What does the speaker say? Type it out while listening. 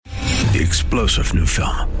the explosive new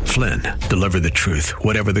film, Flynn, Deliver the Truth,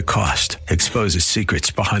 Whatever the Cost, exposes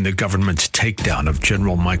secrets behind the government's takedown of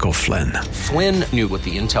General Michael Flynn. Flynn knew what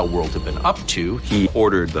the intel world had been up to. He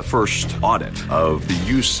ordered the first audit of the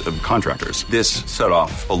use of contractors. This set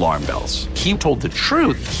off alarm bells. He told the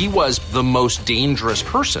truth. He was the most dangerous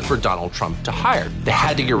person for Donald Trump to hire. They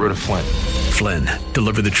had to get rid of Flynn. Flynn,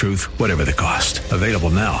 Deliver the Truth, Whatever the Cost. Available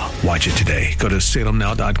now. Watch it today. Go to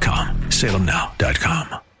salemnow.com.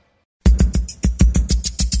 salemnow.com.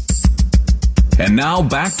 And now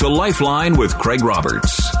back to Lifeline with Craig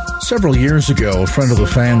Roberts. Several years ago, a friend of the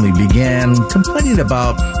family began complaining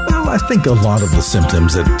about, well, I think a lot of the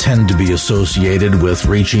symptoms that tend to be associated with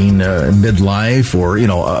reaching midlife or,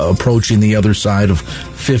 approaching the other side of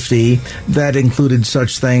 50. That included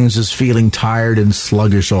such things as feeling tired and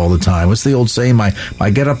sluggish all the time. It's the old saying, my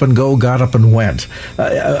get up and go got up and went.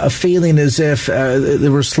 A feeling as if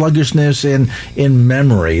there was sluggishness in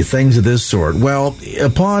memory, things of this sort. Well,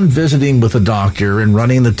 upon visiting with a doctor and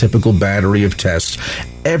running the typical battery of tests,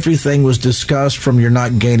 everything was discussed from you're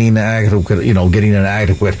not getting an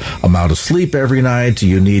adequate amount of sleep every night, to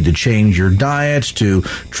you need to change your diet, to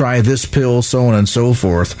try this pill, so on and so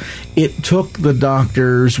forth. It took the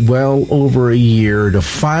doctors well over a year to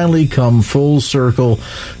finally come full circle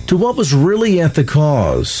to what was really at the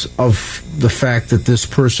cause of the fact that this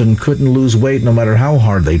person couldn't lose weight no matter how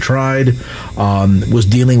hard they tried, was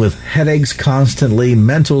dealing with headaches constantly,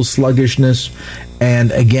 mental sluggishness,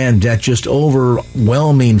 and again, that just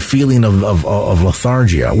overwhelming feeling of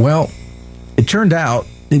lethargia. Well, it turned out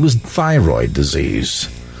it was thyroid disease.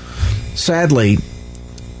 Sadly,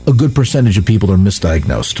 a good percentage of people are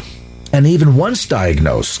misdiagnosed. And even once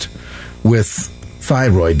diagnosed with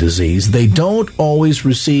thyroid disease, they don't always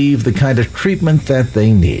receive the kind of treatment that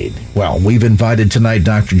they need. Well, we've invited tonight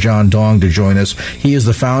Dr. John Dong to join us. He is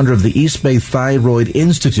the founder of the East Bay Thyroid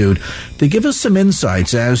Institute to give us some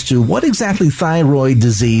insights as to what exactly thyroid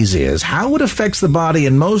disease is, how it affects the body,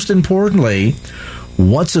 and most importantly,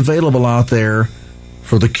 what's available out there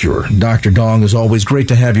for the cure. Dr. Dong, is always great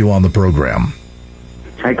to have you on the program.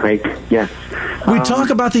 Hi, Craig. Yes. We talk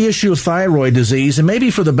about the issue of thyroid disease, and maybe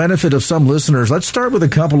for the benefit of some listeners, let's start with a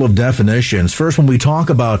couple of definitions. First, when we talk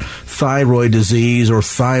about thyroid disease or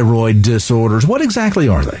thyroid disorders, what exactly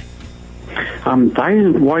are they?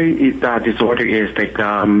 Thyroid disorder is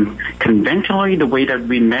conventionally the way that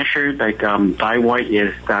we measure thyroid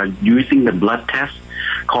is using the blood test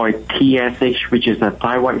called TSH, which is a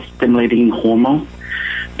thyroid stimulating hormone.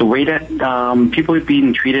 The way that people are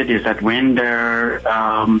being treated is that when the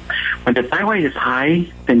thyroid is high,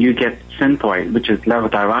 then you get Synthroid, which is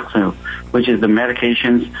levothyroxine, which is the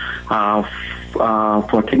medications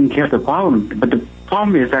for taking care of the problem. But the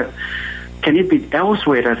problem is that can it be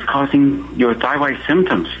elsewhere that's causing your thyroid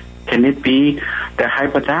symptoms? Can it be the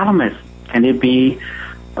hypothalamus? Can it be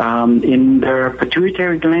in the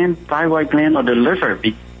pituitary gland, thyroid gland, or the liver,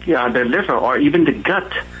 or even the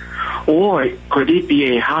gut? Or could it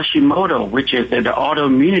be a Hashimoto, which is the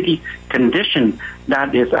autoimmunity condition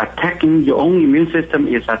that is attacking your own immune system,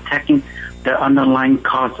 is attacking the underlying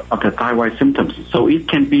cause of the thyroid symptoms. So it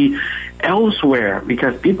can be elsewhere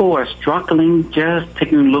because people are struggling just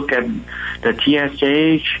taking a look at the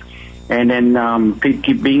TSH and then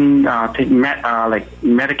keep being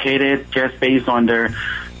medicated just based on their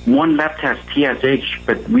one lab test, TSH,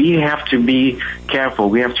 but we have to be careful.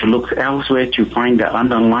 We have to look elsewhere to find the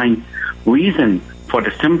underlying reason for the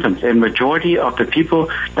symptoms. And majority of the people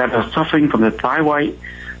that are suffering from the thyroid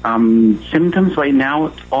symptoms right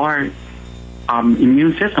now are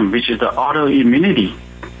immune system, which is the autoimmunity.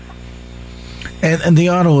 And the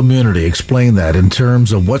autoimmunity, explain that in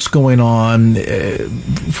terms of what's going on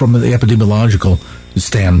from the epidemiological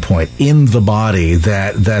standpoint in the body,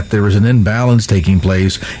 that there is an imbalance taking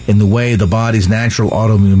place in the way the body's natural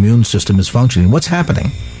autoimmune system is functioning. What's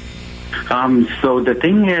happening? So the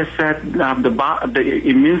thing is that the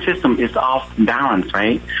immune system is off balance,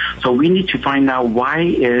 right? So we need to find out why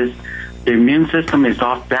is the immune system is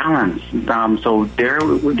off balance. So there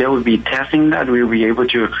will be testing that we will be able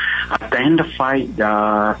to identify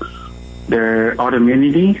their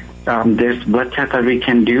autoimmunity. There's blood tests that we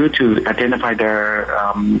can do to identify their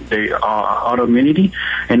autoimmunity,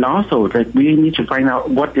 and also that we need to find out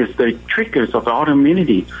what is the triggers of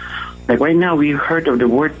autoimmunity. Like right now, we heard of the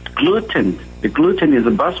word gluten. The gluten is a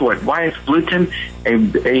buzzword. Why is gluten a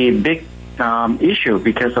big issue?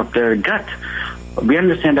 Because of the gut. We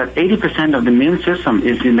understand that 80% of the immune system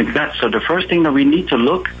is in the gut. So the first thing that we need to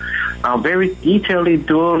look very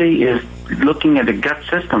thoroughly is looking at the gut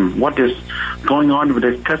system. What is going on with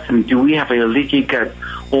the gut system? Do we have a leaky gut?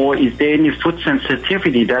 Or is there any food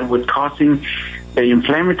sensitivity that would causing the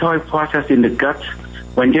inflammatory process in the gut.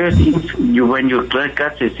 When your blood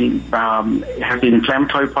gut has the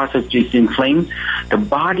inflammatory process is inflamed, the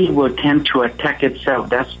body will tend to attack itself.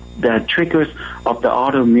 That's the triggers of the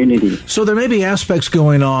autoimmunity. So there may be aspects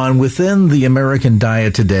going on within the American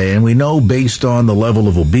diet today, and we know based on the level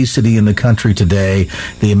of obesity in the country today,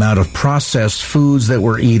 the amount of processed foods that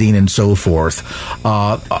we're eating and so forth,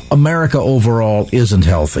 America overall isn't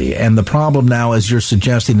healthy. And the problem now, as you're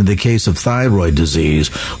suggesting in the case of thyroid disease,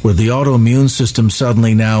 where the autoimmune system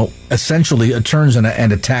suddenly now essentially turns and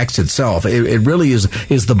attacks itself. It really is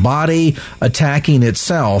the body attacking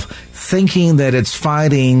itself, thinking that it's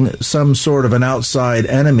fighting some sort of an outside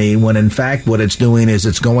enemy, when in fact what it's doing is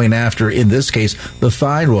it's going after, in this case, the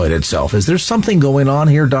thyroid itself. Is there something going on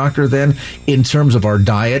here, doctor, then, in terms of our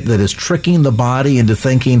diet that is tricking the body into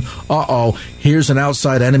thinking, here's an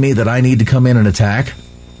outside enemy that I need to come in and attack?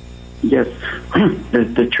 Yes,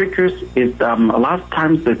 the triggers is a lot of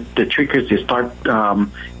times the triggers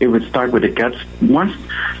it would start with the guts. Once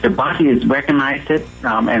the body has recognized it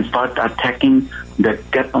and start attacking the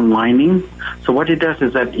gut lining, so what it does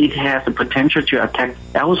is that it has the potential to attack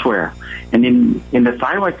elsewhere. And in the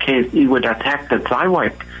thyroid case, it would attack the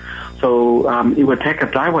thyroid. So it would attack the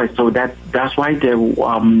thyroid. So that's why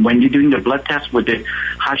when you're doing the blood test with the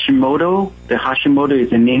Hashimoto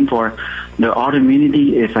is a name for the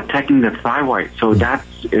autoimmunity is attacking the thyroid. So that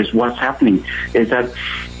is what's happening. Is that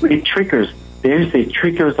it triggers? There's a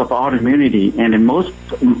triggers of autoimmunity, and in most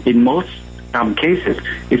cases,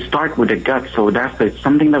 it starts with the gut. So that's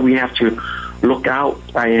something that we have to look out,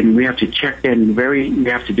 and we have to check in. We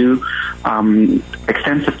have to do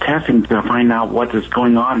extensive testing to find out what is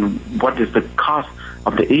going on, what is the cause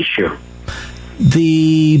of the issue.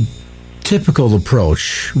 The typical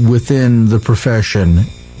approach within the profession,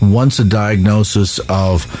 once a diagnosis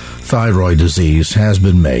of thyroid disease has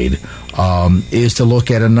been made, is to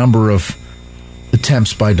look at a number of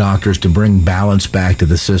attempts by doctors to bring balance back to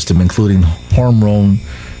the system, including hormone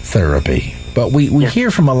therapy. But we hear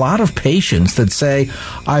from a lot of patients that say,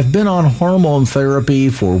 I've been on hormone therapy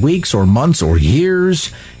for weeks or months or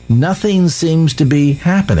years. Nothing seems to be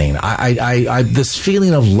happening. I this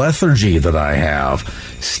feeling of lethargy that I have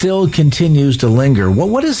still continues to linger.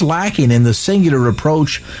 What is lacking in the singular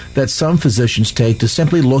approach that some physicians take to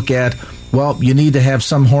simply look at, well, you need to have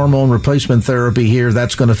some hormone replacement therapy here,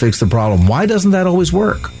 that's going to fix the problem? Why doesn't that always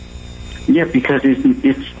work? Yeah, because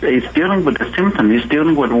it's dealing with the symptom. It's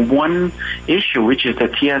dealing with one issue, which is the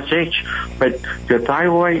TSH. But the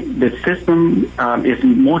thyroid, the system is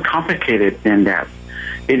more complicated than that.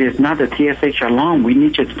 It is not the TSH alone. We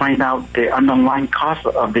need to find out the underlying cause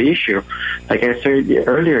of the issue. Like I said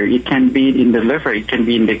earlier, it can be in the liver, it can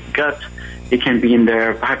be in the gut, it can be in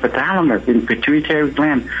the hypothalamus, in the pituitary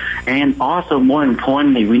gland, and also, more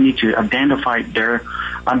importantly, we need to identify their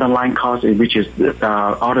underlying cause, which is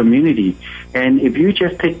autoimmunity. And if you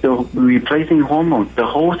just take the replacing hormones, the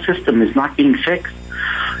whole system is not being fixed.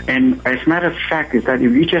 And as a matter of fact, is that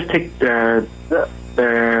if you just take the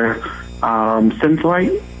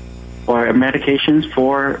Synthroid or medications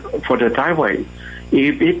for the thyroid,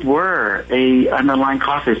 if it were a underlying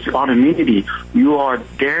cause of autoimmunity, you are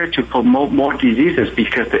there to promote more diseases,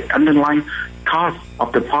 because the underlying cause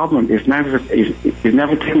of the problem is never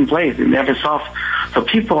taking place. It never solved. So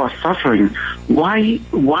people are suffering. Why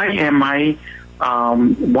am my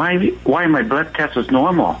blood test is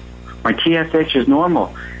normal? My TSH is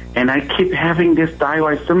normal, and I keep having these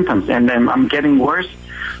thyroid symptoms, and then I'm getting worse.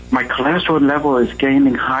 My cholesterol level is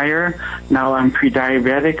getting higher. Now I'm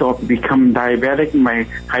pre-diabetic or become diabetic. My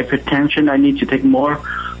hypertension, I need to take more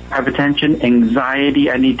hypertension.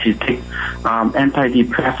 Anxiety, I need to take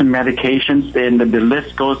antidepressant medications. And the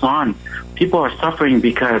list goes on. People are suffering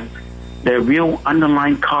because the real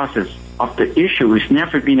underlying causes of the issue is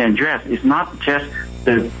never been addressed. It's not just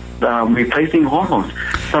the replacing hormones.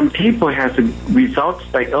 Some people have the results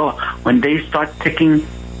like, when they start taking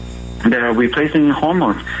the replacing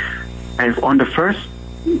hormones, and on the first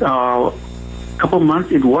couple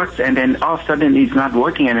months it works, and then all of a sudden it's not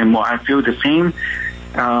working anymore. I feel the same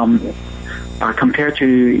compared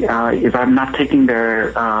to if I'm not taking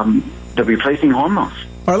the replacing hormones.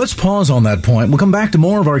 All right, let's pause on that point. We'll come back to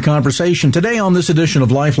more of our conversation. Today on this edition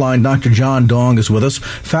of Lifeline, Dr. John Dong is with us,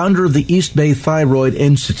 founder of the East Bay Thyroid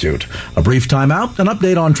Institute. A brief time out, an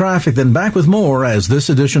update on traffic, then back with more as this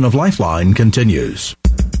edition of Lifeline continues.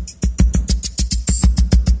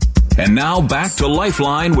 And now back to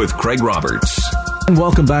Lifeline with Craig Roberts. And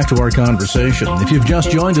welcome back to our conversation. If you've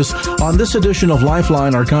just joined us on this edition of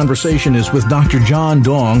Lifeline, our conversation is with Dr. John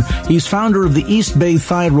Dong. He's founder of the East Bay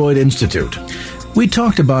Thyroid Institute. We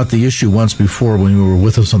talked about the issue once before when you were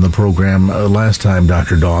with us on the program last time,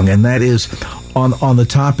 Dr. Dong, and that is on the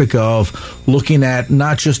topic of looking at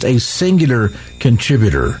not just a singular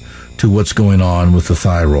contributor to what's going on with the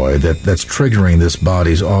thyroid that's triggering this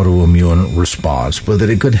body's autoimmune response, but that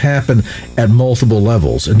it could happen at multiple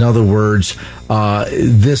levels. In other words,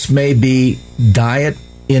 this may be diet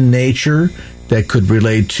in nature that could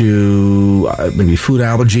relate to maybe food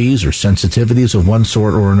allergies or sensitivities of one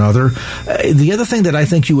sort or another. The other thing that I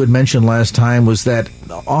think you had mentioned last time was that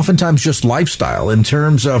oftentimes just lifestyle in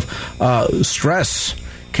terms of stress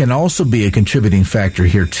can also be a contributing factor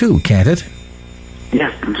here too, can't it?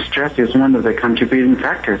 Yes, stress is one of the contributing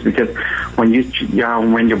factors because when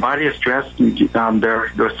your body is stressed,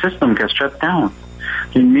 the system gets shut down.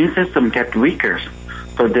 The immune system gets weaker.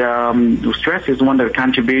 So the stress is one of the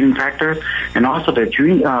contributing factors, and also the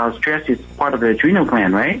stress is part of the adrenal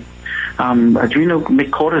gland, right? Adrenal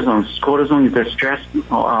make cortisone. Cortisone is the stress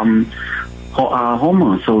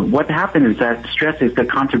hormone. So what happens is that stress is the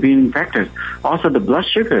contributing factors. Also the blood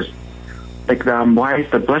sugars. Like why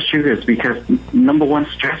is the blood sugars? Because number one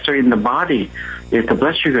stressor in the body is the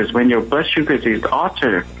blood sugars. When your blood sugars is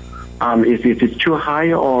altered, if it's too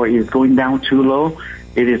high or is going down too low,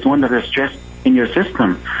 it is one of the stress in your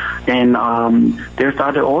system. And there's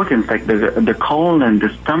other organs like the colon, the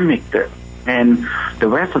stomach, and the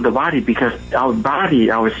rest of the body, because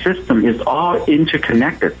our system is all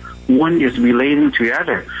interconnected. One is relating to the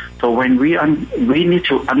other. So when we need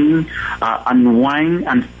to unwind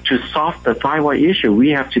and to solve the thyroid issue,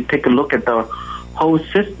 we have to take a look at the whole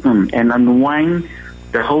system and unwind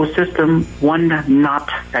the whole system one knot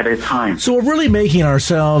at a time. So we're really making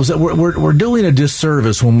ourselves, we're doing a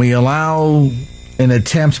disservice when we allow an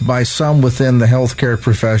attempt by some within the healthcare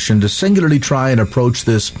profession to singularly try and approach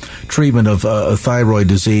this treatment of thyroid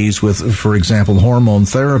disease with, for example, hormone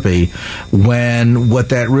therapy, when what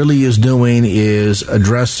that really is doing is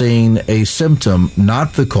addressing a symptom,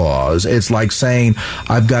 not the cause. It's like saying,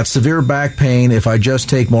 I've got severe back pain. If I just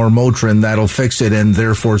take more Motrin, that'll fix it, and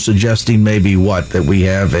therefore suggesting maybe that we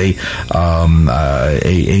have a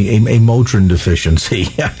Motrin deficiency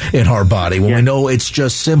in our body, when we know it's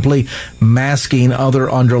just simply masking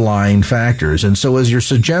other underlying factors. And so as you're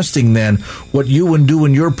suggesting then, what you would do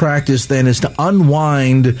in your practice then is to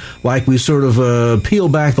unwind, like we sort of peel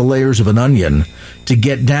back the layers of an onion to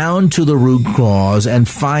get down to the root cause and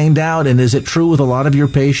find out, and is it true with a lot of your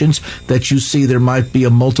patients that you see there might be a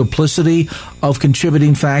multiplicity of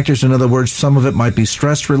contributing factors? In other words, some of it might be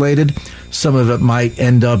stress related, some of it might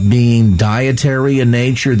end up being dietary in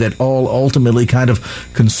nature, that all ultimately kind of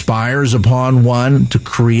conspires upon one to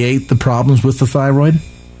create the problems with the thyroid?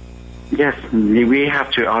 Yes, we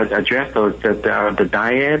have to address those, the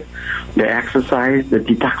diet, the exercise, the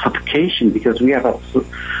detoxification, because we have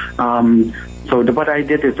what I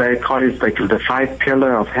did is I call it like the 5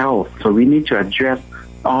 pillar of health. So we need to address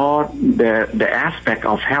all the aspect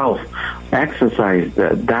of health: exercise,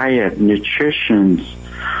 the diet, nutrition,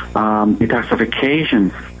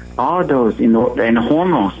 detoxification, all those, and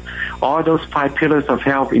hormones. All those 5 pillars of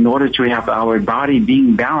health in order to have our body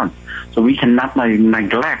being balanced. So we cannot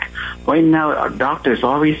neglect. Right now, our doctors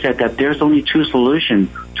always said that there's only 2 solutions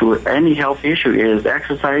to any health issue: is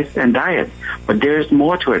exercise and diet. But there's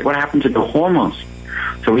more to it. What happened to the hormones?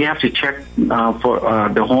 So we have to check for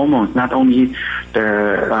the hormones, not only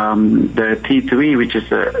the T3, which is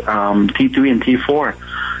T3 and T4,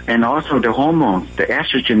 and also the hormones, the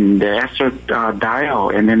estrogen, the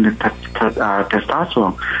estradiol, and then the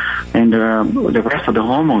testosterone, and the rest of the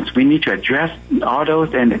hormones. We need to address all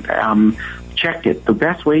those and check it. The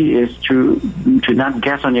best way is to not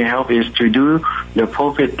guess on your health, is to do the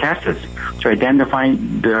appropriate tests to identify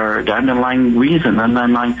the underlying reason,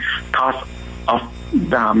 underlying cause of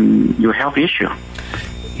your health issue.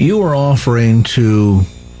 You are offering to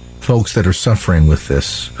folks that are suffering with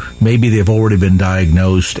this, maybe they've already been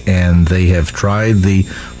diagnosed and they have tried the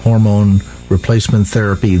hormone replacement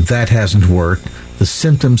therapy, that hasn't worked, the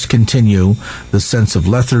symptoms continue, the sense of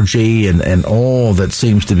lethargy and all that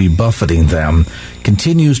seems to be buffeting them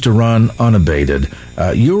continues to run unabated.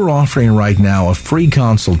 You're offering right now a free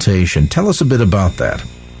consultation. Tell us a bit about that.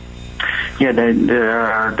 Yeah,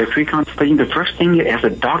 the free consultation, the first thing as a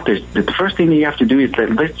doctor, the first thing you have to do is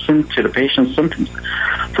listen to the patient's symptoms.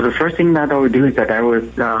 So the first thing that I would do is that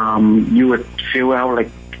you would fill out like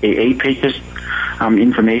 8 pages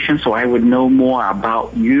information, so I would know more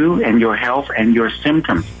about you and your health and your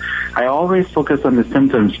symptoms. I always focus on the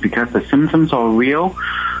symptoms because the symptoms are real,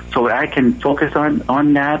 so I can focus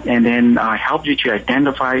on that and then help you to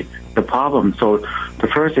identify the problem. So the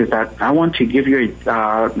first is that I want to give you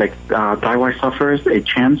thyroid sufferers a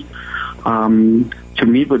chance to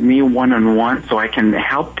meet with me one-on-one so I can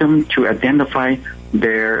help them to identify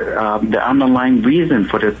the underlying reason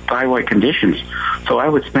for the thyroid conditions. So I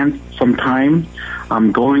would spend some time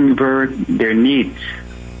going over their needs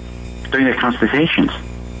during the consultations.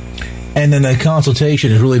 And then the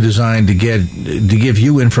consultation is really designed to give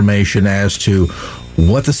you information as to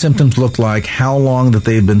what the symptoms look like, how long that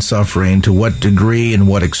they've been suffering, to what degree and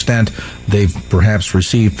what extent they've perhaps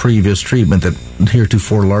received previous treatment that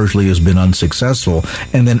heretofore largely has been unsuccessful,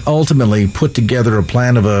 and then ultimately put together a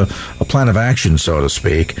plan of action, so to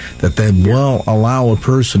speak, that then will allow a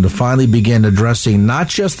person to finally begin addressing not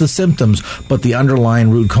just the symptoms but the underlying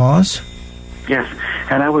root cause. Yes,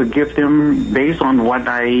 and I would give them, based on what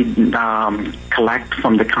I collect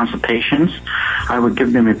from the consultations, I would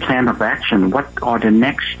give them a plan of action. What are the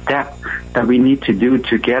next steps that we need to do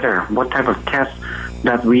together? What type of tests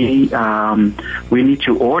that we need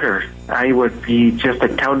to order? I would be just to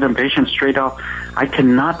tell the patient straight up, I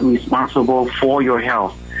cannot be responsible for your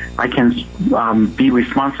health. I can be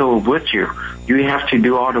responsible with you. You have to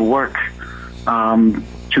do all the work to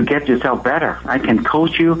get yourself better. I can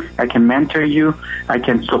coach you, I can mentor you, I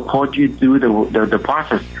can support you through the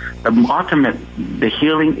process. The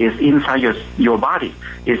healing is inside your body.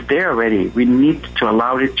 It's there already. We need to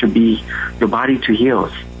allow it to be your body to heal.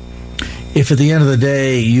 If at the end of the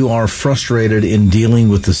day you are frustrated in dealing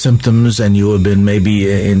with the symptoms and you have been maybe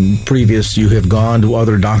you have gone to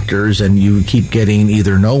other doctors and you keep getting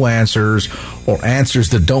either no answers or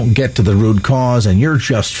answers that don't get to the root cause and you're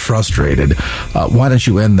just frustrated, why don't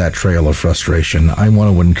you end that trail of frustration? I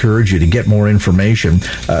want to encourage you to get more information.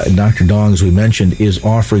 Dr. Dong, as we mentioned, is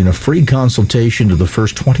offering a free consultation to the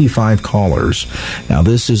first 25 callers. Now,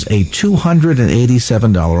 this is a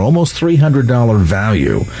 $287, almost $300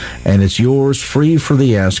 value, and it's yours free for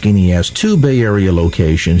the asking. He has 2 Bay Area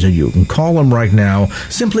locations, and you can call him right now.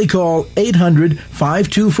 Simply call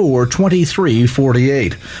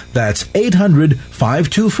 800-524-2348. That's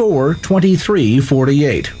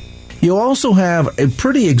 800-524-2348. You also have a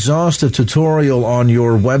pretty exhaustive tutorial on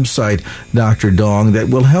your website, Dr. Dong, that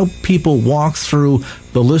will help people walk through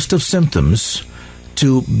the list of symptoms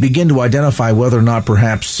to begin to identify whether or not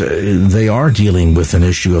perhaps they are dealing with an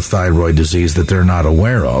issue of thyroid disease that they're not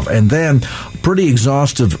aware of. And then pretty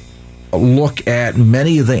exhaustive look at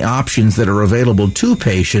many of the options that are available to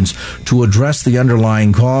patients to address the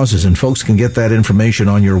underlying causes. And folks can get that information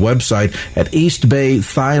on your website at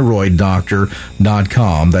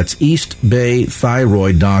eastbaythyroiddoctor.com. That's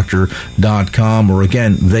eastbaythyroiddoctor.com. Or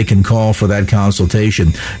again, they can call for that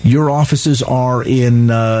consultation. Your offices are in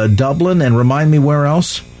Dublin, and remind me where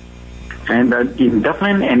else? And in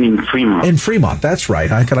Dublin and in Fremont. In Fremont, that's right.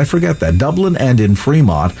 How could I forget that? Dublin and in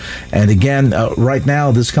Fremont. And again, right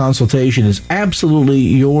now, this consultation is absolutely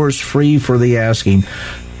yours, free for the asking.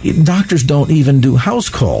 Doctors don't even do house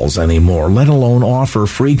calls anymore, let alone offer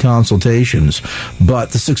free consultations.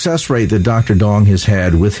 But the success rate that Dr. Dong has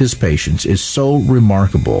had with his patients is so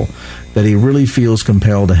remarkable that he really feels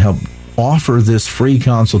compelled to help offer this free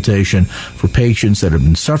consultation for patients that have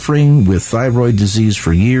been suffering with thyroid disease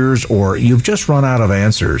for years, or you've just run out of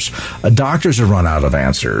answers. Doctors have run out of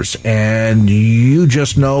answers, and you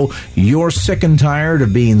just know you're sick and tired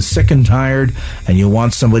of being sick and tired, and you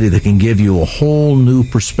want somebody that can give you a whole new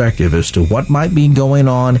perspective as to what might be going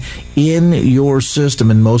on in your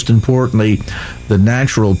system, and most importantly, the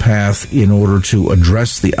natural path in order to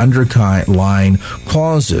address the underlying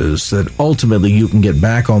causes that ultimately you can get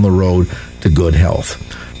back on the road to good health.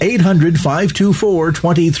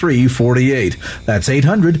 800-524-2348. That's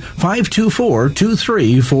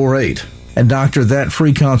 800-524-2348. And doctor, that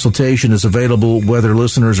free consultation is available whether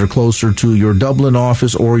listeners are closer to your Dublin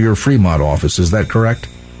office or your Fremont office. Is that correct?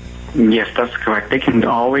 Yes, that's correct. They can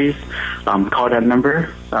always call that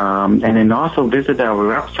number and then also visit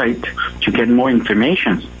our website to get more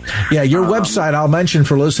information. Yeah, your website, I'll mention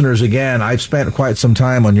for listeners again, I've spent quite some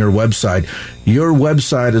time on your website. Your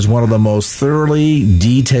website is one of the most thoroughly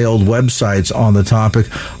detailed websites on the topic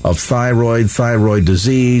of thyroid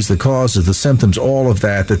disease, the causes, the symptoms, all of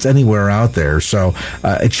that's anywhere out there. So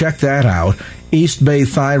check that out.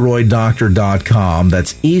 eastbaythyroiddoctor.com.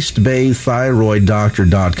 That's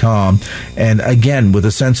eastbaythyroiddoctor.com. And again, with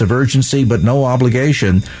a sense of urgency but no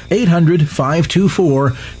obligation,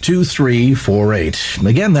 800-524-2348.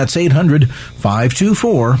 Again, that's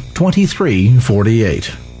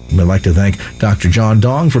 800-524-2348. We'd like to thank Dr. John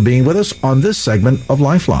Dong for being with us on this segment of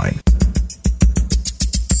Lifeline.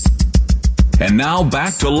 And now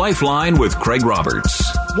back to Lifeline with Craig Roberts.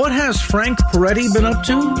 What has Frank Peretti been up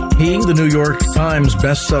to? He, the New York Times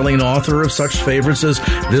best-selling author of such favorites as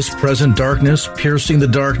This Present Darkness, Piercing the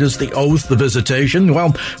Darkness, The Oath, The Visitation.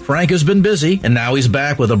 Well, Frank has been busy, and now he's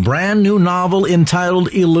back with a brand new novel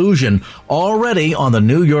entitled Illusion, already on the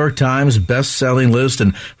New York Times best-selling list.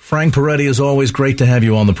 And Frank Peretti, is always great to have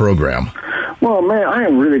you on the program. Well, man, I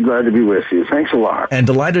am really glad to be with you. Thanks a lot. And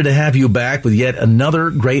delighted to have you back with yet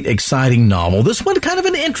another great, exciting novel. This one kind of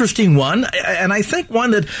an interesting one, and I think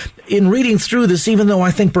one that, in reading through this, even though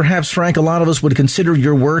I think perhaps, Frank, a lot of us would consider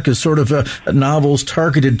your work as sort of novels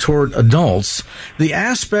targeted toward adults, the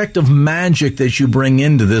aspect of magic that you bring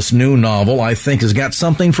into this new novel, I think, has got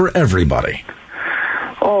something for everybody.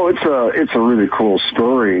 Oh, it's a really cool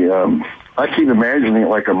story. I keep imagining it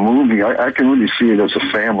like a movie. I can really see it as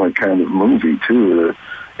a family kind of movie, too.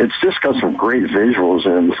 It's just got some great visuals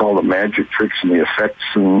in it with all the magic tricks and the effects,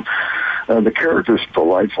 and the character's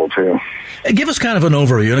delightful, too. Give us kind of an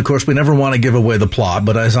overview, and of course we never want to give away the plot,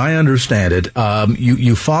 but as I understand it,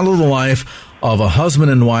 you follow the life of a husband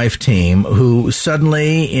and wife team who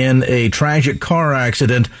suddenly, in a tragic car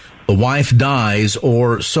accident, the wife dies,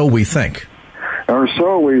 or so we think. Or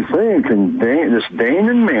so we think. And Dane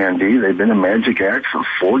and Mandy, they've been a magic act for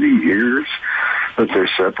 40 years, but they're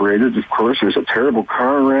separated. Of course, there's a terrible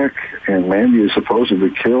car wreck, and Mandy is supposedly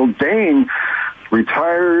killed. Dane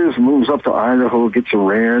retires, moves up to Idaho, gets a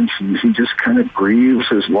ranch, and he just kind of grieves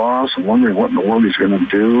his loss and wondering what in the world he's going to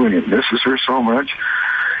do, and he misses her so much.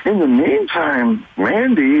 In the meantime,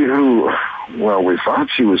 Mandy, who, well, we thought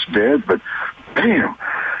she was dead, but bam,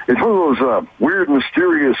 it's one of those weird,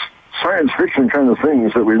 mysterious science fiction kind of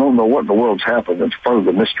things that we don't know what in the world's happened. It's part of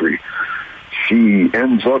the mystery. She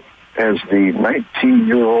ends up as the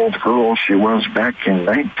 19-year-old girl she was back in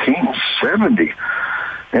 1970.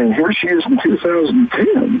 And here she is in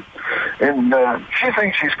 2010. And she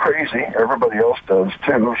thinks she's crazy. Everybody else does,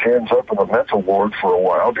 too. She ends up in a mental ward for a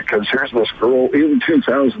while because here's this girl in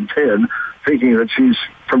 2010 thinking that she's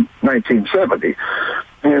from 1970.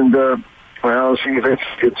 And, well, she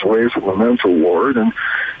eventually gets away from the mental ward, and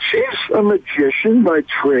she's a magician by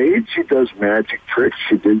trade. She does magic tricks.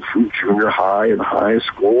 She did through junior high and high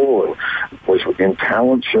school and was in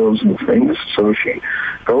talent shows and things. So she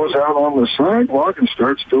goes out on the sidewalk and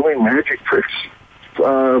starts doing magic tricks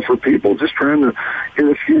for people, just trying to get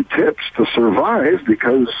a few tips to survive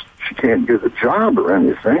because she can't get a job or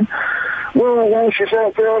anything. Well, while she's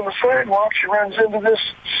out there on the sidewalk, she runs into this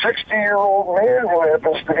 60-year-old man who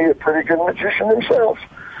happens to be a pretty good magician himself.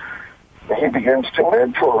 He begins to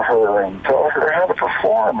mentor her and tell her how to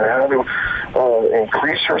perform and how to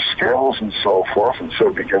increase her skills and so forth, and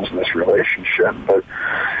so begins this relationship. But,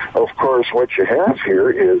 of course, what you have here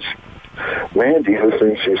is Mandy, who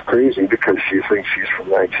thinks she's crazy because she thinks she's from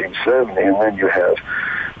 1970, and then you have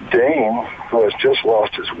Dane, who has just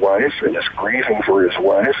lost his wife and is grieving for his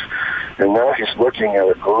wife, and now he's looking at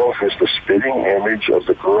a girl who's the spitting image of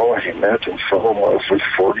the girl he met and fell in love with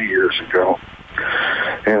 40 years ago.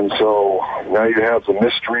 And so now you have the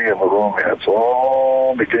mystery and the romance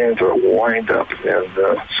all beginning to wind up.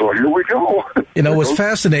 And so here we go. You know, what's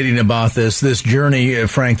fascinating about this journey,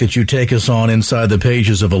 Frank, that you take us on inside the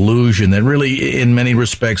pages of Illusion, that really, in many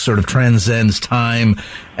respects, sort of transcends time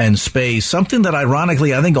and space, something that,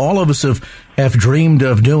 ironically, I think all of us have dreamed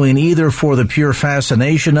of doing, either for the pure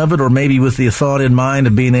fascination of it or maybe with the thought in mind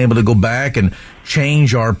of being able to go back and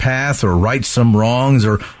change our path or right some wrongs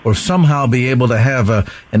or somehow be able to have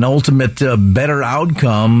an ultimate better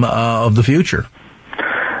outcome of the future.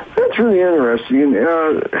 That's really interesting.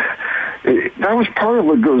 That was part of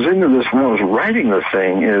what goes into this when I was writing the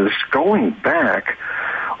thing, is going back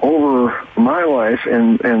over my life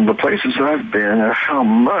and the places I've been and how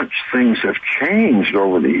much things have changed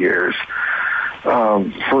over the years.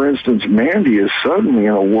 For instance, Mandy is suddenly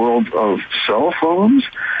in a world of cell phones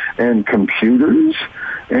and computers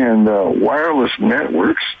and wireless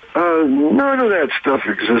networks. None of that stuff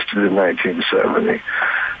existed in 1970.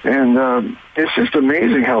 And it's just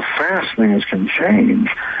amazing how fast things can change.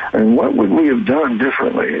 And what would we have done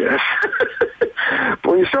differently?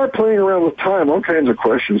 When you start playing around with time, all kinds of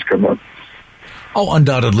questions come up. Oh,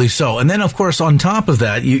 undoubtedly so. And then, of course, on top of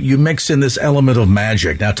that, you mix in this element of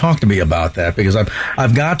magic. Now, talk to me about that, because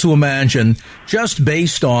I've got to imagine, just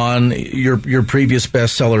based on your previous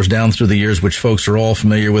bestsellers down through the years, which folks are all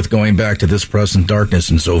familiar with, going back to This Present Darkness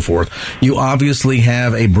and so forth, you obviously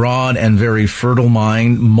have a broad and very fertile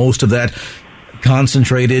mind, most of that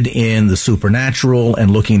concentrated in the supernatural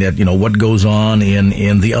and looking at, what goes on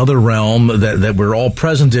in the other realm that we're all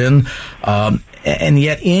present in. And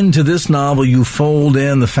yet into this novel, you fold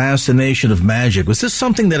in the fascination of magic. Was this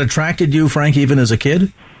something that attracted you, Frank, even as a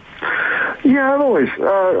kid? Yeah,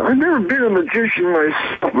 I've never been a magician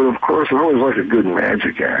myself, but of course I always like a good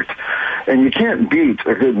magic act. And you can't beat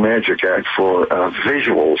a good magic act for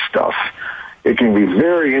visual stuff. It can be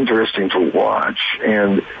very interesting to watch,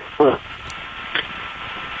 and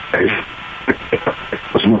I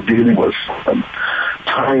was dealing with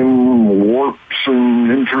time warps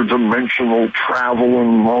and interdimensional travel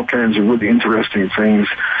and all kinds of really interesting things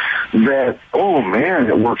that, oh man,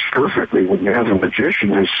 it works perfectly when you have a magician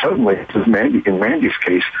who suddenly, in Mandy's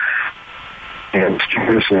case, and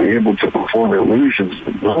mysteriously able to perform illusions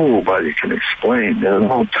that nobody can explain. And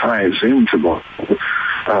it all ties into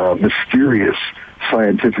the mysterious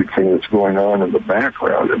scientific thing that's going on in the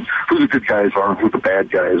background, and who the good guys are and who the bad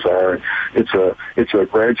guys are. It's a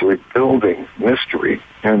gradually building mystery,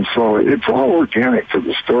 and so it's all organic to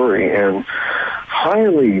the story and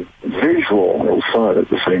highly visual and fun at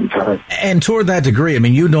the same time. And toward that degree, I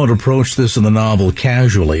mean, you don't approach this in the novel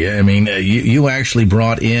casually. I mean, you actually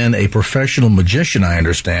brought in a professional magician, I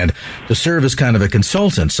understand, to serve as kind of a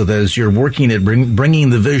consultant, so that as you're working at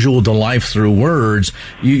bringing the visual to life through words,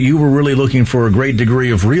 you were really looking for a great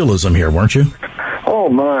degree of realism here, weren't you? Oh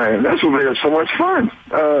my, that's what made it so much fun,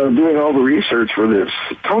 doing all the research for this.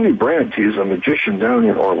 Tony Brent, he's a magician down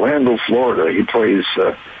in Orlando, Florida. He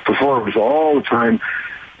performs all the time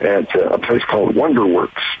at a place called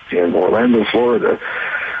Wonderworks in Orlando, Florida.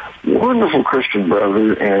 Wonderful Christian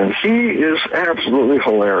brother, and he is absolutely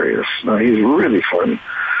hilarious. He's really funny.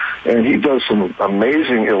 And he does some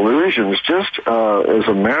amazing illusions just as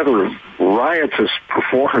a matter of riotous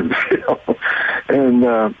performance.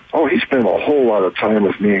 And, he spent a whole lot of time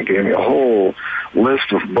with me and gave me a whole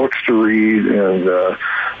list of books to read. And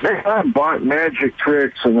I bought magic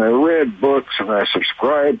tricks, and I read books, and I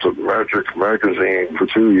subscribed to Magic Magazine for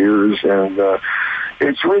 2 years. And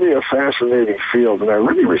it's really a fascinating field, and I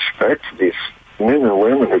really respect these men and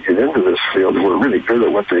women who get into this field who are really good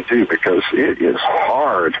at what they do, because it is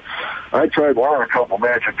hard. I tried a couple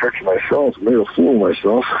magic tricks myself and made a fool of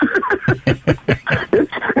myself.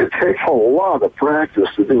 It takes a lot of practice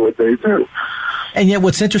to do what they do. And yet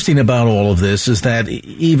what's interesting about all of this is that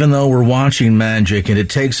even though we're watching magic and it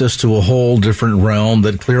takes us to a whole different realm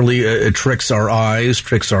that clearly tricks our eyes,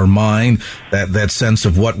 tricks our mind, that sense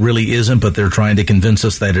of what really isn't, but they're trying to convince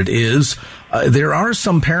us that it is, there are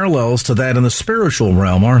some parallels to that in the spiritual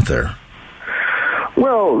realm, aren't there?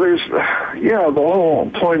 Well, there's, the whole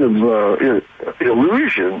point of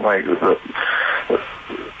illusion, like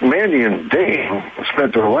Mandy and Dane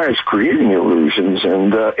spent their lives creating illusions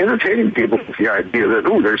and entertaining people with the idea that,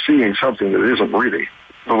 they're seeing something that isn't really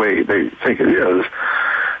the way they think it is.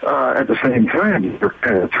 At the same time, they're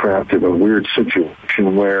kind of trapped in a weird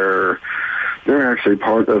situation where they're actually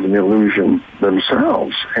part of an illusion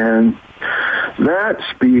themselves. And that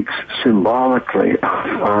speaks symbolically of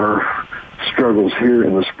our struggles here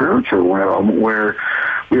in the spiritual realm, where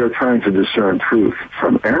we are trying to discern truth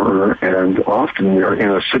from error, and often we are in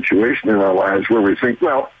a situation in our lives where we think,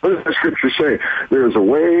 well, what does the scripture say? There is a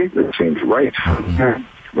way that seems right,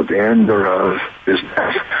 but the end thereof is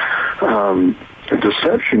death.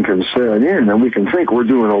 Deception can set in, and we can think we're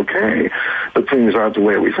doing okay, but things aren't the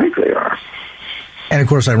way we think they are. And, of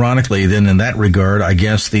course, ironically, then in that regard, I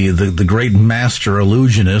guess the great master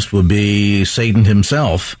illusionist would be Satan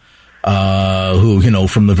himself, who,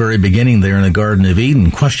 from the very beginning there in the Garden of Eden,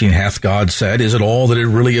 questioning, hath God said, is it all that it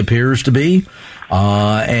really appears to be?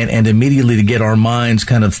 And immediately to get our minds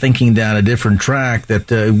kind of thinking down a different track, that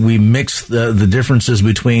we mix the differences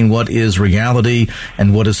between what is reality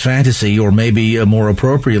and what is fantasy, or maybe more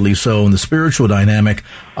appropriately so in the spiritual dynamic,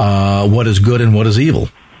 what is good and what is evil.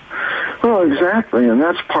 Well, exactly, and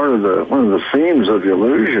that's part of one of the themes of the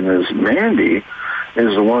illusion is Mandy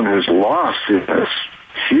is the one who's lost in this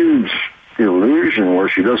huge illusion where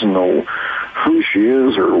she doesn't know who she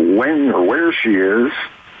is or when or where she is,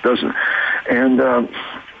 and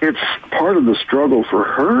it's part of the struggle for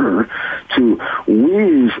her to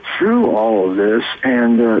weave through all of this,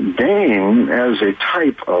 and Dane, as a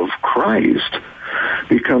type of Christ,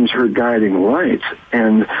 becomes her guiding light.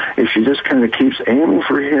 And if she just kind of keeps aiming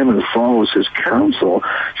for him and follows his counsel,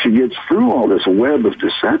 she gets through all this web of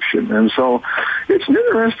deception. And so it's an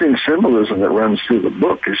interesting symbolism that runs through the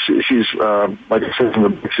book. She's like I said in the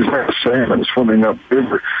book, she's like a salmon swimming up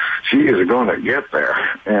river. She is going to get there,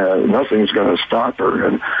 and nothing's going to stop her.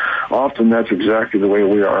 And often that's exactly the way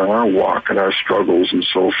we are in our walk and our struggles and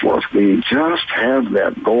so forth. We just have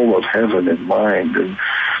that goal of heaven in mind, and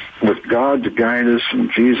with God to guide us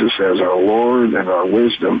and Jesus as our Lord and our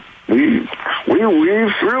wisdom, we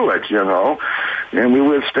weave through it, and we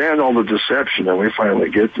withstand all the deception, and we finally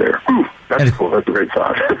get there. Whew, that's cool. That's a great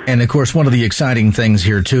thought. And, of course, one of the exciting things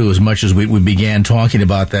here, too, as much as we began talking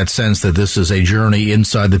about that sense that this is a journey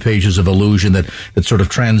inside the pages of illusion that sort of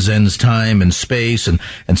transcends time and space and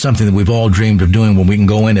something that we've all dreamed of doing when we can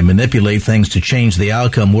go in and manipulate things to change the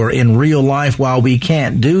outcome, where in real life, while we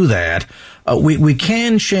can't do that, we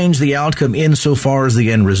can change the outcome insofar as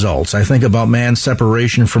the end results. I think about man's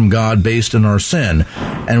separation from God based on our sin.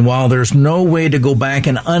 And while there's no way to go back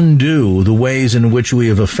and undo the ways in which we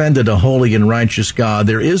have offended a holy and righteous God,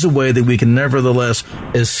 there is a way that we can nevertheless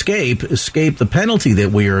escape the penalty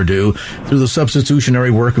that we are due through the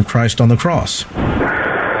substitutionary work of Christ on the cross.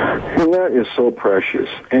 And that is so precious.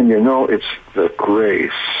 And it's the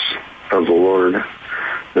grace of the Lord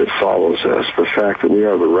that follows us, the fact that we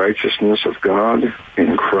are the righteousness of God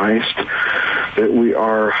in Christ, that we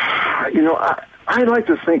are, I like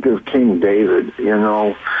to think of King David,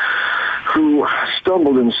 who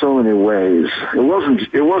stumbled in so many ways.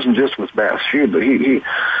 It wasn't just with Bathsheba.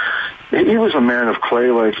 He was a man of clay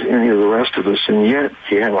like any of the rest of us, and yet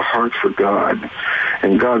he had a heart for God.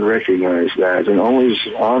 And God recognized that and always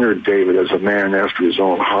honored David as a man after his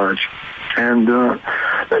own heart. And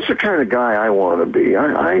that's the kind of guy I want to be.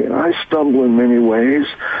 I stumble in many ways,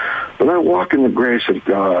 but I walk in the grace of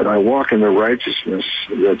God. I walk in the righteousness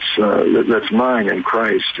that's mine in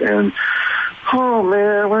Christ. And, oh,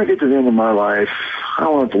 man, when I get to the end of my life, I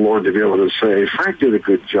want the Lord to be able to say, Frank did a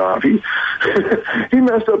good job. He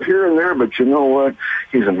messed up here and there, but you know what?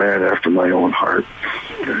 He's a man after my own heart.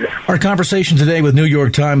 Our conversation today with New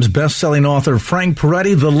York Times best-selling author Frank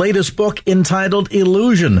Peretti, the latest book entitled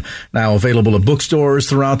Illusion, now available at bookstores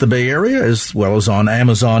throughout the Bay Area as well as on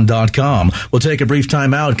Amazon.com. We'll take a brief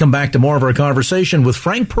time out and come back to more of our conversation with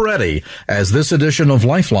Frank Peretti as this edition of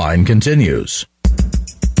Lifeline continues.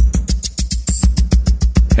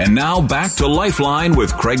 And now back to Lifeline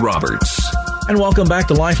with Craig Roberts. And welcome back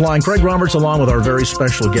to Lifeline. Craig Roberts along with our very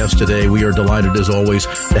special guest today. We are delighted, as always,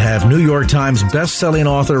 to have New York Times best-selling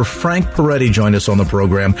author Frank Peretti join us on the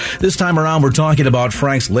program. This time around, we're talking about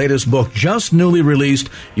Frank's latest book, just newly released.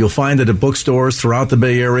 You'll find it at bookstores throughout the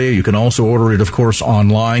Bay Area. You can also order it, of course,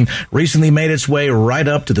 online. Recently made its way right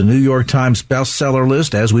up to the New York Times bestseller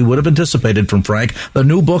list, as we would have anticipated from Frank. The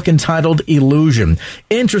new book entitled Illusion.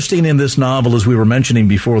 Interesting in this novel, as we were mentioning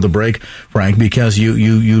before the break, Frank, because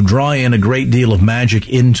you draw in a great deal of magic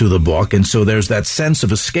into the book, and so there's that sense of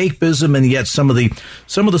escapism, and yet some of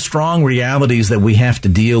the strong realities that we have to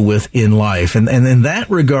deal with in life. And in that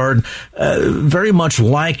regard, very much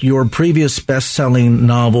like your previous best-selling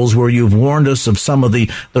novels, where you've warned us of some of the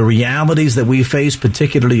realities that we face,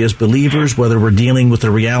 particularly as believers, whether we're dealing with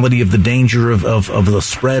the reality of the danger of the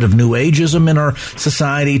spread of New Ageism in our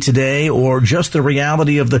society today, or just the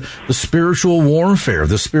reality of the spiritual warfare,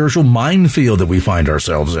 the spiritual minefield that we find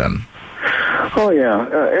ourselves in. Oh, yeah.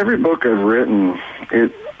 Every book I've written, you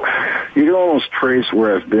can almost trace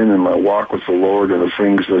where I've been in my walk with the Lord and the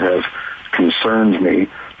things that have concerned me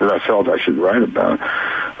that I felt I should write about.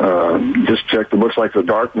 Just check the books like the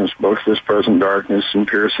Darkness books, This Present Darkness and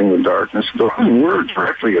Piercing the Darkness. Those were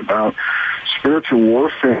directly about spiritual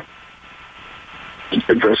warfare,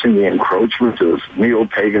 addressing the encroachment of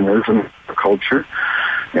neo-paganism culture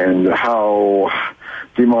and how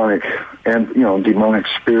demonic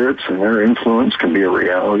spirits and their influence can be a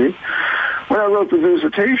reality. When I wrote The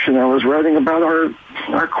Visitation, I was writing about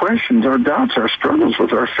our questions, our doubts, our struggles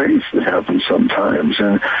with our faith that happen sometimes,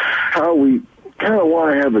 and how we kind of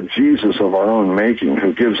want to have a Jesus of our own making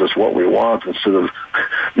who gives us what we want instead of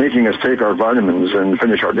making us take our vitamins and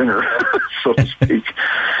finish our dinner, so to speak.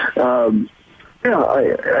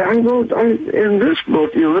 I wrote in this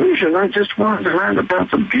book, Illusion, I just wanted to write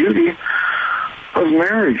about the beauty of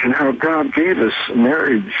marriage and how God gave us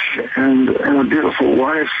marriage and a beautiful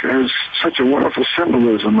wife as such a wonderful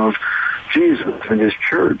symbolism of Jesus and His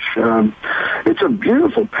church. It's a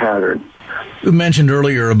beautiful pattern. You mentioned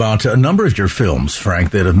earlier about a number of your films,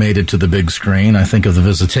 Frank, that have made it to the big screen. I think of The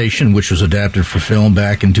Visitation, which was adapted for film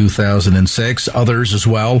back in 2006, others as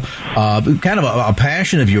well. Kind of a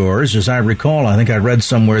passion of yours, as I recall. I think I read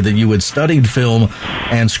somewhere that you had studied film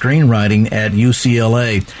and screenwriting at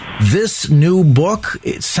UCLA. This new book,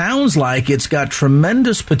 it sounds like it's got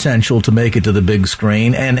tremendous potential to make it to the big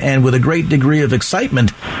screen, and with a great degree of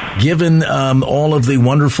excitement, given all of the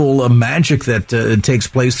wonderful magic that takes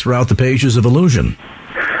place throughout the pages of Illusion.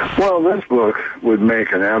 Well, this book would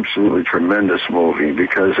make an absolutely tremendous movie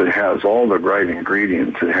because it has all the right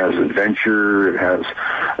ingredients. It has adventure. It has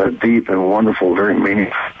a deep and wonderful, very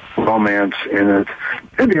meaningful romance in it.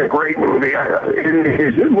 It'd be a great movie.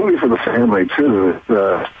 It's a good movie for the family, too. It's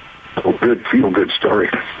a good, feel-good story.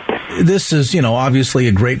 this is, obviously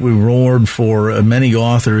a great reward for many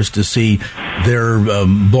authors to see their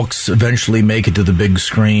books eventually make it to the big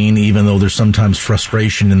screen, even though there's sometimes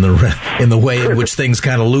frustration in the way in which things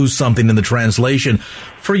kind of lose something in the translation.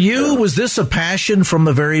 For you, was this a passion from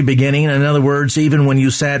the very beginning? In other words, even when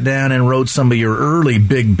you sat down and wrote some of your early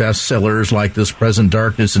big bestsellers like This Present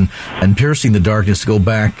Darkness and Piercing the Darkness, to go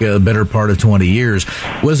back a better part of 20 years,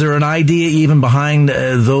 was there an idea even behind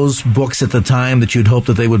those books at the time that you'd hoped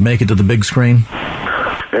that they would make it to the big screen?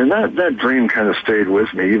 And that dream kind of stayed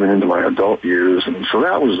with me even into my adult years. And so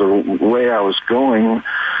that was the way I was going.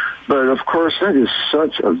 But, of course, that is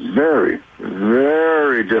such a very,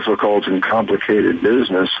 very difficult and complicated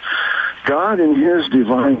business. God, in his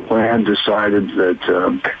divine plan, decided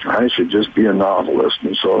that I should just be a novelist.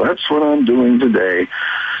 And so that's what I'm doing today.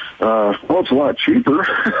 Well, it's a lot cheaper.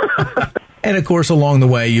 And, of course, along the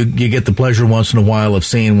way, you get the pleasure once in a while of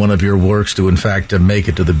seeing one of your works to, in fact, make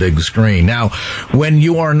it to the big screen. Now, when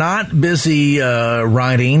you are not busy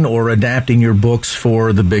writing or adapting your books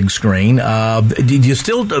for the big screen, do you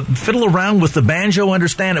still fiddle around with the banjo? I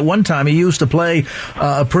understand at one time you used to play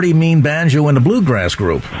a pretty mean banjo in a bluegrass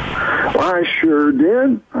group. Well, I sure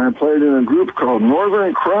did. I played in a group called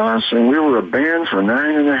Northern Cross, and we were a band for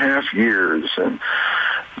 9.5 years. And,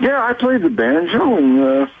 yeah, I played the banjo,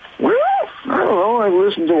 and, well, I don't know. I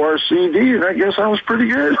listened to our CD, and I guess I was pretty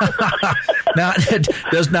good.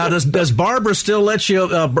 Does Barbara still let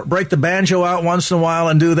you break the banjo out once in a while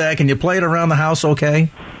and do that? Can you play it around the house okay?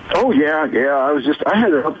 Oh, yeah. I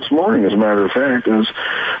had it up this morning, as a matter of fact. I was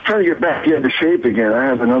trying to get back into shape again. I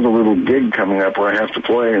have another little gig coming up where I have to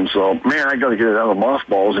play, and so, man, I got to get it out of the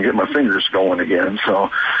mothballs and get my fingers going again. So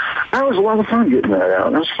that was a lot of fun getting that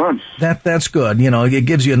out. That was fun. That's good. It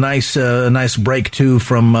gives you a nice break, too,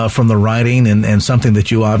 from the writing and something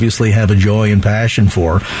that you obviously have a joy and passion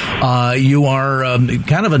for. You are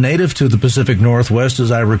kind of a native to the Pacific Northwest,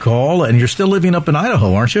 as I recall, and you're still living up in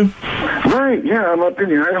Idaho, aren't you? Right, yeah, I'm up in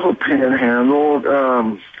the Idaho Panhandle.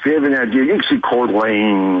 If you have any idea, you can see Coeur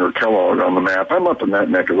d'Alene or Kellogg on the map. I'm up in that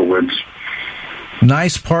neck of the woods.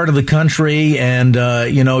 Nice part of the country, and,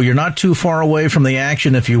 you're not too far away from the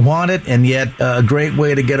action if you want it, and yet a great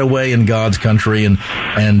way to get away in God's country and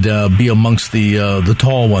be amongst the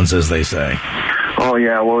tall ones, as they say. Oh,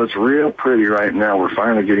 yeah, well, it's real pretty right now. We're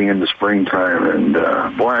finally getting into springtime,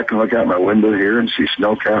 and, boy, I can look out my window here and see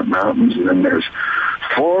snow-capped mountains, and then there's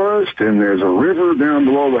forest, and there's a river down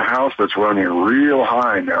below the house that's running real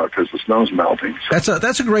high now because the snow's melting. So.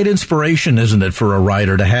 That's a great inspiration, isn't it, for a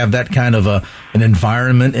writer to have that kind of an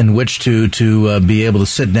environment in which to be able to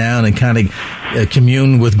sit down and kind of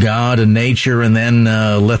commune with God and nature, and then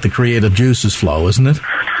let the creative juices flow, isn't it?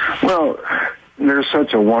 Well, there's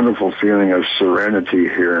such a wonderful feeling of serenity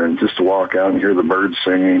here, and just to walk out and hear the birds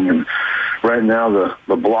singing, and right now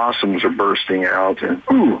the blossoms are bursting out, and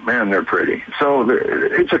ooh, man, they're pretty. So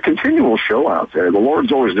it's a continual show out there. The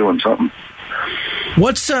Lord's always doing something.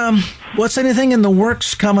 What's anything in the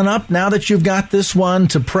works coming up now that you've got this one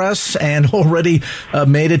to press and already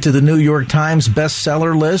made it to the New York Times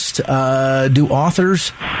bestseller list? Do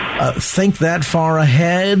authors think that far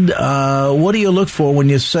ahead? What do you look for when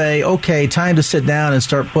you say, okay, time to sit down and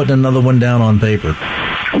start putting another one down on paper?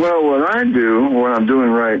 Well, what I'm doing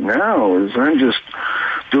right now is I'm just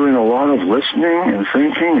doing a lot of listening and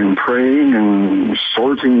thinking and praying and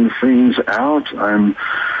sorting things out. I'm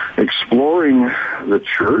exploring the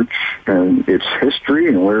church and its history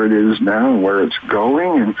and where it is now and where it's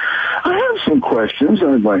going. And I have some questions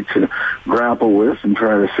I'd like to grapple with and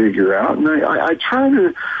try to figure out. And I try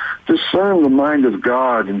to discern the mind of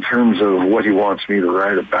God in terms of what he wants me to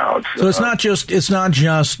write about. So it's not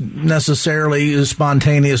just necessarily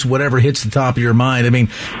spontaneous, whatever hits the top of your mind. I mean,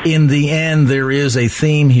 in the end, there is a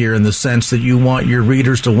theme here in the sense that you want your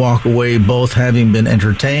readers to walk away both having been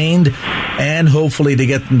entertained and hopefully to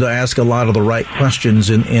get them to ask a lot of the right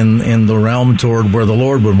questions in the realm toward where the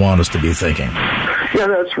Lord would want us to be thinking. Yeah,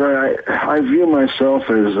 that's right. I view myself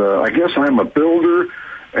as, I guess I'm a builder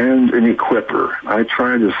and an equipper. I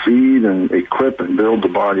try to feed and equip and build the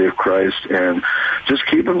body of Christ and just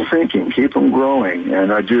keep them thinking, keep them growing.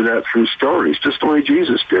 And I do that through stories, just the way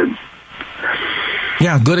Jesus did.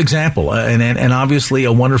 Yeah, good example, and obviously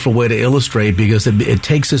a wonderful way to illustrate, because it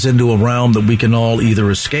takes us into a realm that we can all either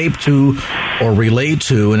escape to or relate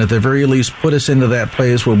to, and at the very least put us into that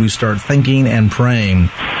place where we start thinking and praying,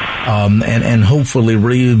 and hopefully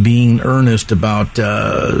really being earnest about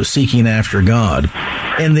seeking after God.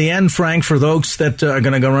 In the end, Frank, for those that are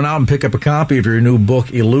going to go run out and pick up a copy of your new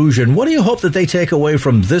book, Illusion, what do you hope that they take away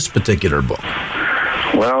from this particular book?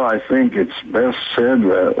 Well, I think it's best said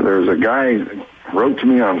that there's a guy wrote to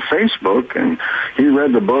me on Facebook, and he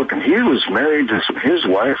read the book, and he was married to his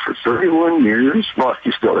wife for 31 years. Well,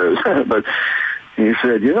 he still is, but he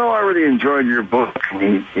said, you know, I really enjoyed your book.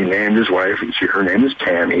 And he named his wife, and her name is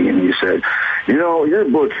Tammy, and he said, you know, your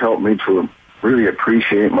book helped me to really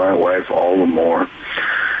appreciate my wife all the more.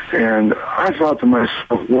 And I thought to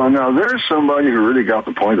myself, well, now there's somebody who really got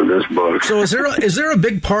the point of this book. So is there a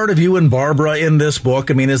big part of you and Barbara in this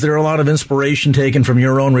book? I mean, is there a lot of inspiration taken from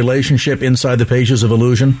your own relationship inside the pages of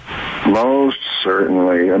Illusion? Most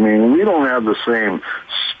certainly. I mean, we don't have the same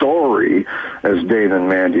story as Dane and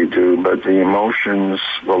Mandy do, but the emotions,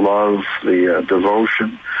 the love, the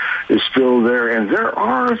devotion is still there. And there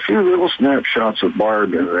are a few little snapshots of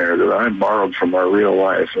Barb in there that I borrowed from our real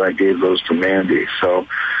life, and I gave those to Mandy. So,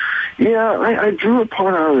 yeah, I drew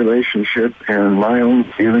upon our relationship and my own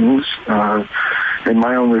feelings and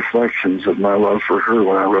my own reflections of my love for her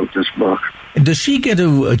when I wrote this book. Does she get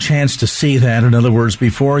a chance to see that? In other words,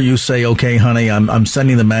 before you say, okay, honey, I'm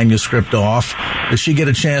sending the manuscript off, does she get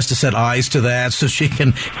a chance to set eyes to that so she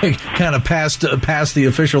can kind of pass the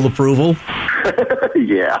official approval?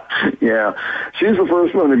 Yeah. She's the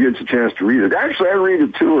first one that gets a chance to read it. Actually, I read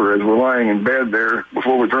it to her as we're lying in bed there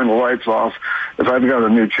before we turn the lights off. If I've got a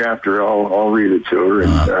new chapter, I'll read it to her.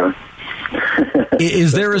 And,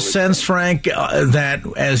 is there a sense, Frank, that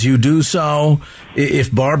as you do so,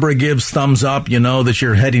 if Barbara gives thumbs up, you know that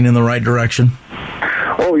you're heading in the right direction?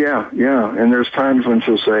 Oh, yeah. And there's times when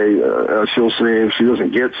she'll say if she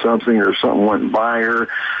doesn't get something or something went by her,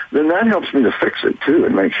 then that helps me to fix it, too,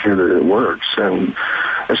 and make sure that it works. And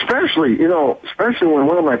especially when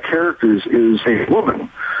one of my characters is a woman.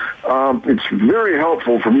 It's very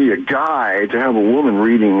helpful for me, a guy, to have a woman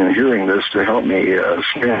reading and hearing this to help me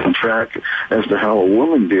stay on track as to how a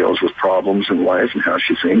woman deals with problems in life and how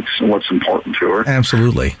she thinks and what's important to her.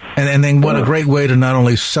 Absolutely. And then what a great way to not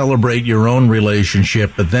only celebrate your own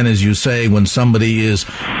relationship, but then, as you say, when somebody is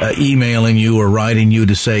emailing you or writing you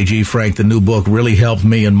to say, gee, Frank, the new book really helped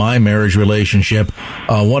me in my marriage relationship,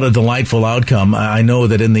 what a delightful outcome. I know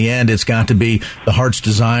that in the end it's got to be the heart's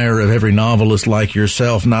desire of every novelist like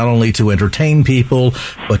yourself, not only to entertain people,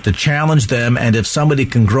 but to challenge them. And if somebody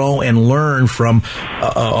can grow and learn from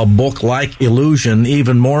a book like Illusion,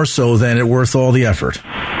 even more so, then it's worth all the effort.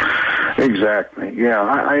 Exactly. Yeah,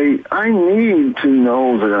 I need to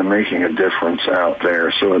know that I'm making a difference out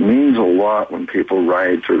there. So it means a lot when people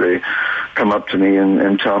write or they come up to me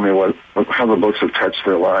and tell me how the books have touched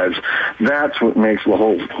their lives. That's what makes the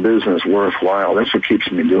whole business worthwhile. That's what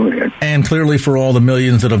keeps me doing it. And clearly, for all the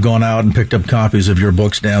millions that have gone out and picked up copies of your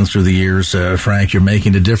books down through the years, Frank, you're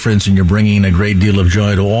making a difference and you're bringing a great deal of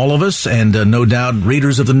joy to all of us. And no doubt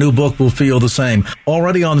readers of the new book will feel the same.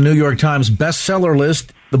 Already on the New York Times bestseller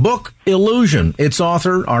list, the book Illusion. Its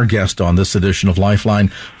author, our guest on this edition of Lifeline,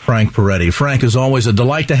 Frank Peretti. Frank, as always, a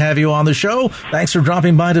delight to have you on the show. Thanks for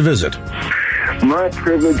dropping by to visit. My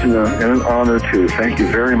privilege and an honor, too. Thank you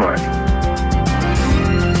very much.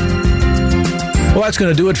 Well, that's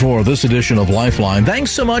going to do it for this edition of Lifeline.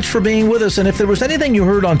 Thanks so much for being with us. And if there was anything you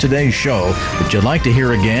heard on today's show that you'd like to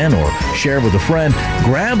hear again or share with a friend,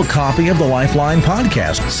 grab a copy of the Lifeline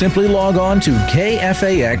podcast. Simply log on to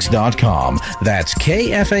KFAX.com. That's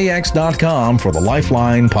KFAX.com for the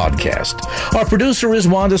Lifeline podcast. Our producer is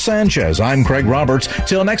Wanda Sanchez. I'm Craig Roberts.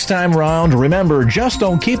 Till next time round, remember, just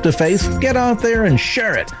don't keep the faith. Get out there and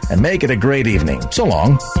share it and make it a great evening. So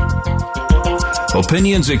long.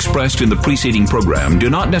 Opinions expressed in the preceding program do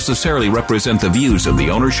not necessarily represent the views of the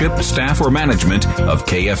ownership, staff, or management of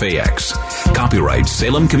KFAX. Copyright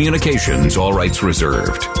Salem Communications, all rights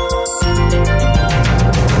reserved.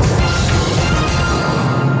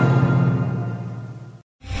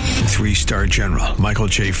 3-star General Michael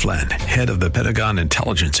J. Flynn, head of the Pentagon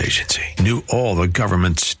Intelligence Agency, knew all the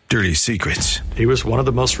government's dirty secrets. He was one of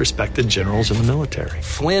the most respected generals in the military.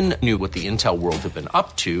 Flynn knew what the intel world had been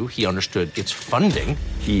up to. He understood its funding.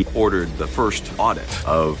 He ordered the first audit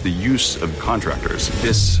of the use of contractors.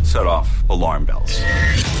 This set off alarm bells.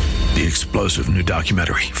 The explosive new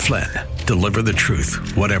documentary, Flynn, Deliver the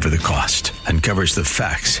Truth, Whatever the Cost, uncovers the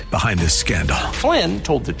facts behind this scandal. Flynn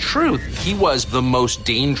told the truth. He was the most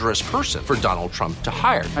dangerous person for Donald Trump to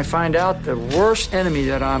hire. I find out the worst enemy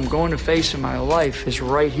that I'm going to face in my life is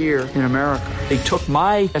right here in America. They took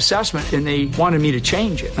my assessment and they wanted me to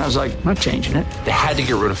change it. And I was like, I'm not changing it. They had to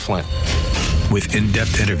get rid of Flynn. With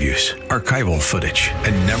in-depth interviews, archival footage,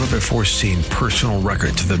 and never-before-seen personal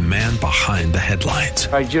records of the man behind the headlines.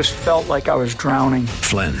 I just felt like I was drowning.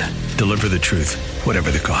 Flynn, Deliver the Truth, Whatever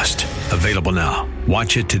the Cost. Available now.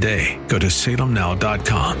 Watch it today. Go to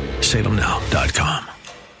salemnow.com. salemnow.com.